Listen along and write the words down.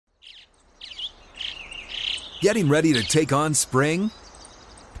Getting ready to take on spring?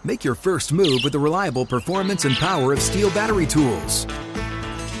 Make your first move with the reliable performance and power of Steel battery tools.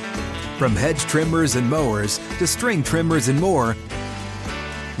 From hedge trimmers and mowers to string trimmers and more,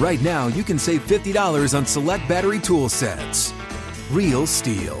 right now you can save $50 on select battery tool sets. Real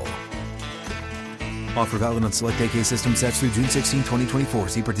Steel. Offer valid on select AK system sets through June 16, 2024.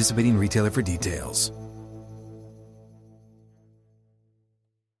 See participating retailer for details.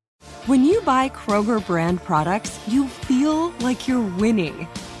 When you buy Kroger brand products, you feel like you're winning.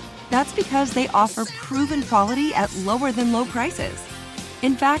 That's because they offer proven quality at lower than low prices.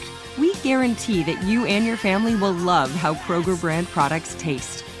 In fact, we guarantee that you and your family will love how Kroger brand products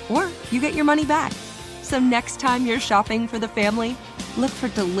taste, or you get your money back. So next time you're shopping for the family, look for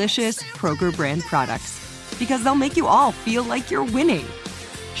delicious Kroger brand products, because they'll make you all feel like you're winning.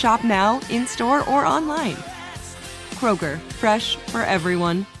 Shop now, in-store, or online. Kroger, fresh for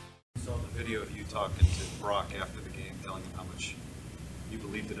everyone. I saw the video of you talking to Brock after the game, telling him how much you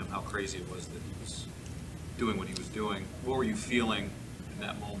believed in him, how crazy it was that he was doing what he was doing. What were you feeling in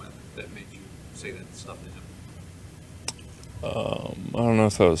that moment that made you say that stuff to him? I don't know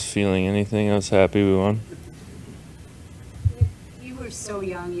if I was feeling anything. I was happy we won. You were so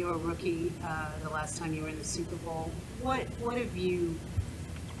young. You were a rookie the last time you were in the Super Bowl. What have you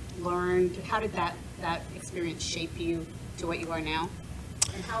learned? How did that experience shape you to what you are now?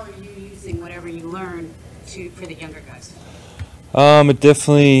 And how are you using whatever you learned for the younger guys? It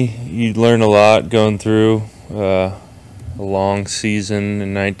definitely, you learn a lot going through a long season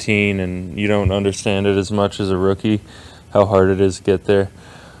in 19, and you don't understand it as much as a rookie, how hard it is to get there.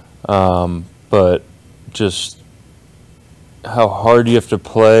 But just how hard you have to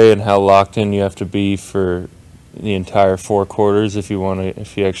play and how locked in you have to be for the entire 4 quarters if you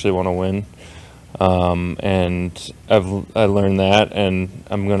actually want to win. And I learned that, and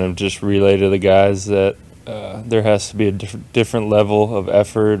I'm going to just relay to the guys that there has to be a different level of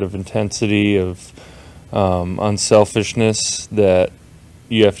effort, of intensity, of unselfishness that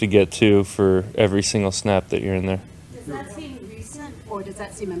you have to get to for every single snap that you're in there. Does that seem recent, or does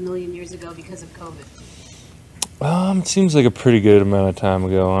that seem a million years ago because of COVID? It seems like a pretty good amount of time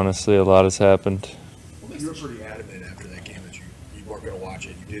ago, honestly. A lot has happened. You were pretty adamant after that game that you weren't going to watch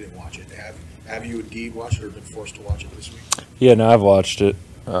it. You didn't watch it. Have you indeed watched it or been forced to watch it this week? Yeah, no, I've watched it.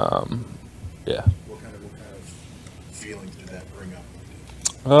 Yeah. What kind of feelings did that bring up?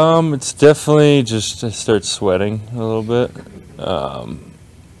 It's definitely just, I start sweating a little bit.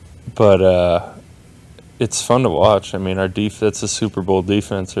 But it's fun to watch. I mean, that's a Super Bowl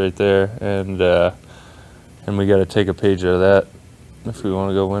defense right there, and we got to take a page out of that if we want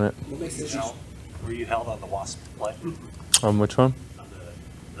to go win it. Were you held on the Wasp play? On which one? On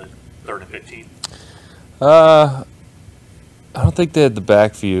the 3rd and 15. I don't think they had the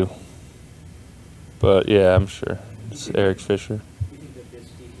back view, but yeah, I'm sure. It's Eric Fisher. Do you think that this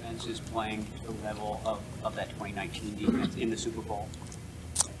defense is playing the level of that 2019 defense in the Super Bowl?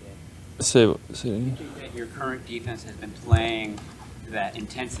 Say Do you think that your current defense has been playing that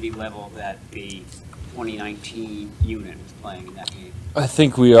intensity level that the 2019 unit was playing in that game? I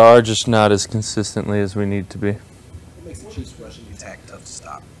think we are, just not as consistently as we need to be. What makes the Chiefs' rushing attack tough to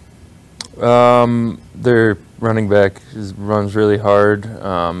stop? Their running back runs really hard,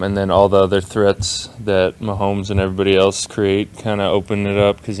 and then all the other threats that Mahomes and everybody else create kind of open it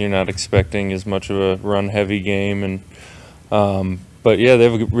up because you're not expecting as much of a run-heavy game. And but yeah, they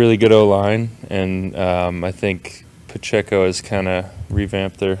have a really good O-line, and I think Pacheco has kind of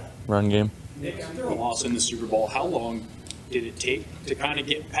revamped their run game. Nick, after a loss in the Super Bowl, how long did it take to kind of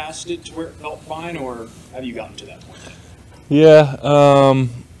get past it to where it felt fine, or have you gotten to that point yet? Yeah,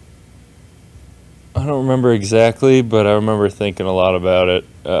 I don't remember exactly, but I remember thinking a lot about it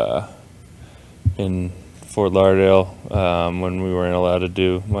in Fort Lauderdale when we weren't allowed to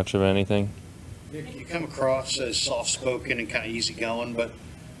do much of anything. Nick, you come across as soft-spoken and kind of easygoing, but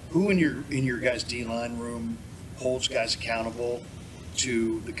who in your guys' D-line room holds guys accountable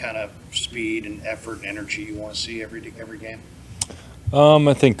to the kind of speed and effort and energy you want to see every game?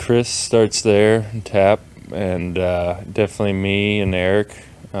 I think Chris starts there and Tap, and definitely me and Eric.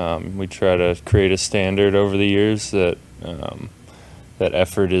 We try to create a standard over the years that that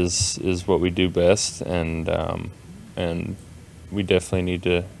effort is what we do best, and we definitely need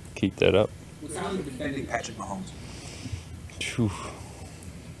to keep that up. What's how you defending Patrick Mahomes?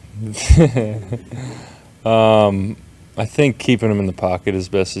 I think keeping him in the pocket as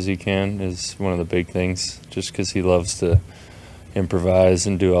best as you can is one of the big things, just because he loves to improvise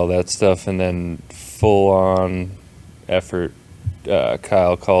and do all that stuff, and then full-on effort.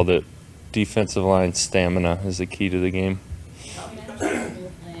 Kyle called it defensive line stamina is the key to the game.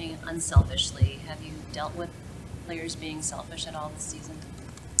 Playing unselfishly, have you dealt with players being selfish at all this season?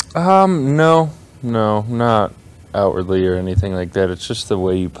 No, not outwardly or anything like that. It's just the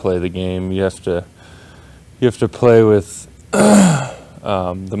way you play the game. You have to play with the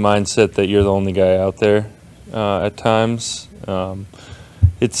mindset that you're the only guy out there at times.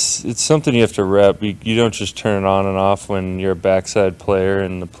 It's something you have to rep. You don't just turn it on and off when you're a backside player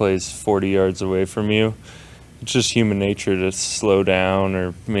and the play's 40 yards away from you. It's just human nature to slow down,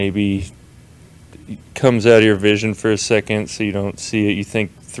 or maybe it comes out of your vision for a second so you don't see it. You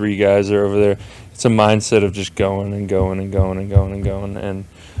think 3 guys are over there. It's a mindset of just going and going and going and going and going,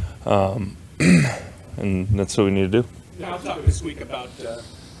 and that's what we need to do. Now, I talked this week about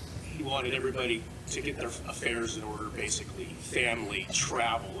he wanted everybody to get their affairs in order, basically family,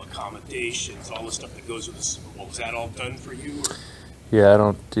 travel, accommodations, all the stuff that goes with the Super Bowl. Is that all done for you? Or? Yeah, I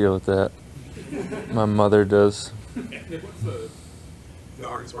don't deal with that. My mother does. What's the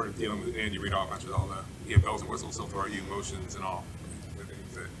hardest part of dealing with Andy Reid offense with all the bells and whistles he'll throw you, motions and all the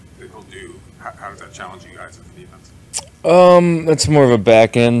things that he'll do? How does that challenge you guys as a defense? That's more of a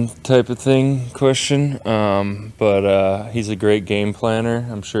back end type of question. But he's a great game planner.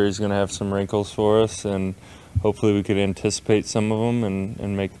 I'm sure he's going to have some wrinkles for us, and hopefully we could anticipate some of them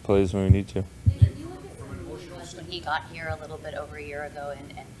and make the plays when we need to. You look at where he was when he got here a little bit over a year ago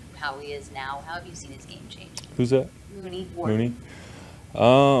and how he is now. How have you seen his game change? Who's that? Mooney.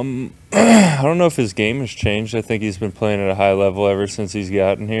 I don't know if his game has changed. I think he's been playing at a high level ever since he's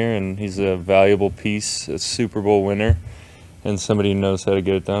gotten here, and he's a valuable piece, a Super Bowl winner, and somebody who knows how to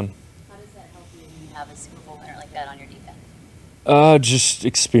get it done. How does that help you when you have a Super Bowl winner like that on your defense? Just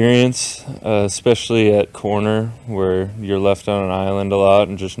experience, especially at corner where you're left on an island a lot,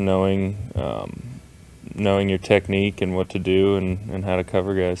 and just knowing your technique and what to do and how to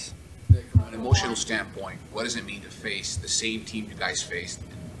cover guys. From an emotional standpoint, what does it mean to face the same team you guys faced in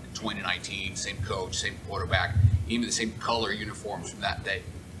 2019, same coach, same quarterback, even the same color uniforms from that day?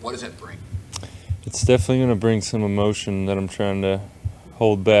 What does that bring? It's definitely going to bring some emotion that I'm trying to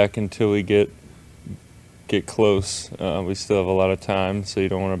hold back until we get close. We still have a lot of time, so you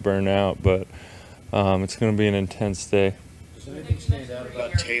don't want to burn out, but it's going to be an intense day. Does anything stand out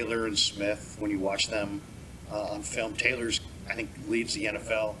about Taylor and Smith when you watch them on film? Taylor's, I think, leads the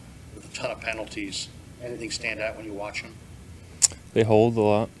NFL with a ton of penalties. Anything stand out when you watch them? They hold a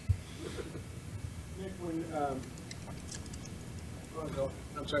lot. Nick,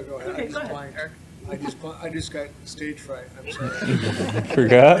 I'm sorry, go ahead. Okay, go ahead. I just got stage fright. I'm sorry.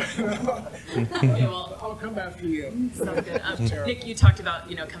 Forgot? Okay, well, I'll come after you. sounds good. Nick, you talked about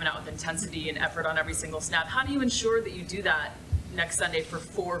coming out with intensity and effort on every single snap. How do you ensure that you do that next Sunday for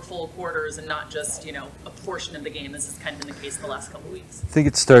 4 full quarters and not just a portion of the game, as has kind of been the case the last couple of weeks? I think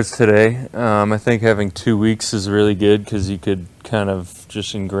it starts today. I think having 2 weeks is really good because you could kind of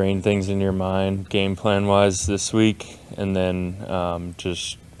just ingrain things in your mind game plan wise this week, and then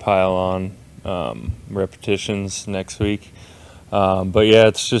just pile on repetitions next week. But yeah,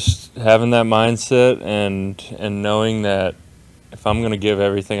 it's just having that mindset and knowing that if I'm going to give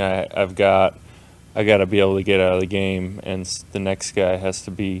everything I've got, I got to be able to get out of the game, and the next guy has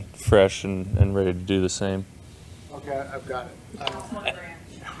to be fresh and ready to do the same. Okay, I've got it.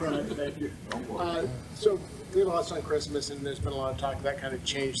 Right, thank you. So we lost on Christmas, and there's been a lot of talk that kind of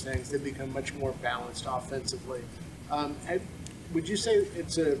changed things. They've become much more balanced offensively. Would you say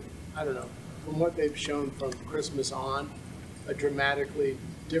it's I don't know, from what they've shown from Christmas on, a dramatically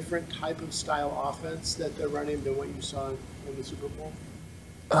different type of style offense that they're running than what you saw in the Super Bowl?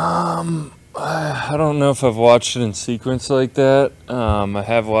 I don't know if I've watched it in sequence like that. I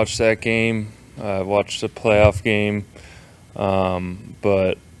have watched that game. I watched the playoff game,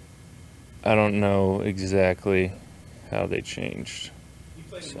 but I don't know exactly how they changed. You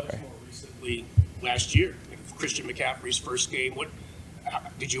played much more recently last year. Christian McCaffrey's first game.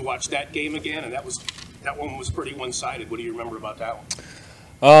 Did you watch that game again? And that one was pretty one-sided. What do you remember about that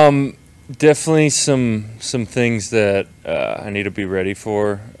one? Definitely some things that I need to be ready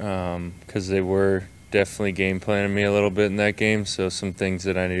for because they were definitely game planning me a little bit in that game. So some things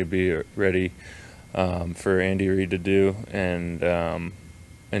that I need to be ready for Andy Reid to do, and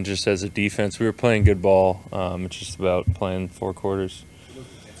just as a defense, we were playing good ball. It's just about playing 4 quarters.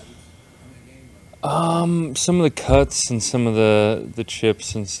 Some of the cuts and some of the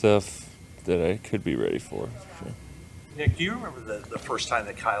chips and stuff that I could be ready for. Sure. Nick, do you remember the first time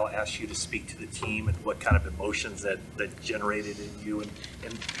that Kyle asked you to speak to the team and what kind of emotions that generated in you? And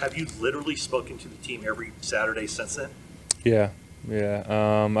have you literally spoken to the team every Saturday since then? Yeah.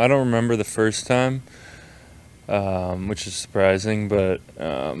 I don't remember the first time, which is surprising, but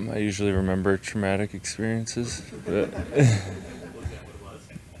I usually remember traumatic experiences. But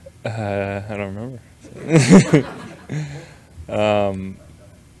I don't remember. So. No,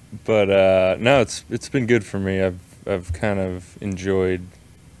 it's been good for me. I've kind of enjoyed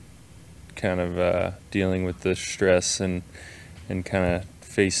dealing with the stress and kind of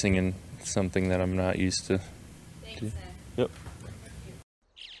facing in something that I'm not used to. Thanks, Yep.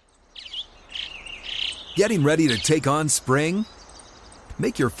 Getting ready to take on spring?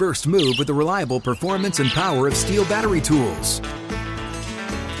 Make your first move with the reliable performance and power of Steel battery tools.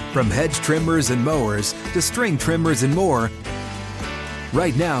 From hedge trimmers and mowers to string trimmers and more,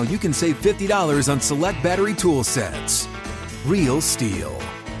 right now you can save $50 on select battery tool sets. Real Steel.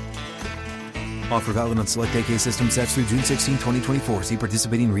 Offer valid on select AK system sets through June 16, 2024. See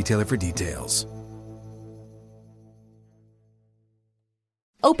participating retailer for details.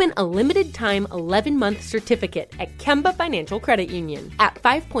 Open a limited-time 11-month certificate at Kemba Financial Credit Union. At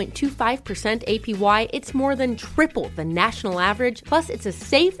 5.25% APY, it's more than triple the national average, plus it's a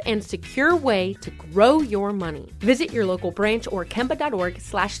safe and secure way to grow your money. Visit your local branch or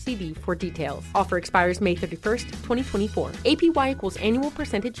kemba.org/cb for details. Offer expires May 31st, 2024. APY equals annual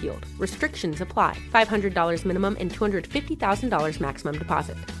percentage yield. Restrictions apply. $500 minimum and $250,000 maximum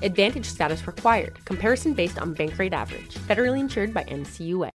deposit. Advantage status required. Comparison based on bank rate average. Federally insured by NCUA.